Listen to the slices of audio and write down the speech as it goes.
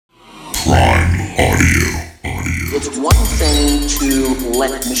It's one thing to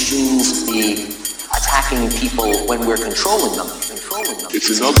let machines be attacking people when we're controlling them.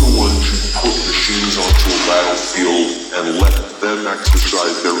 It's another one to put machines onto a battlefield and let them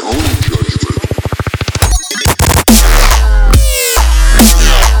exercise their own judgment.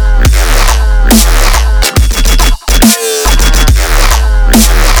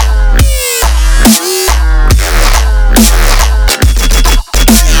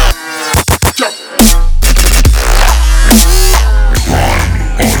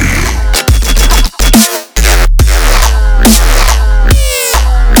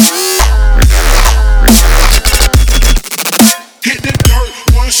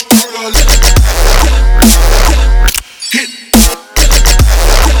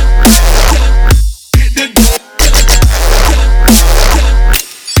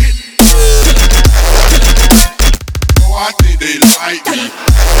 I think they like me.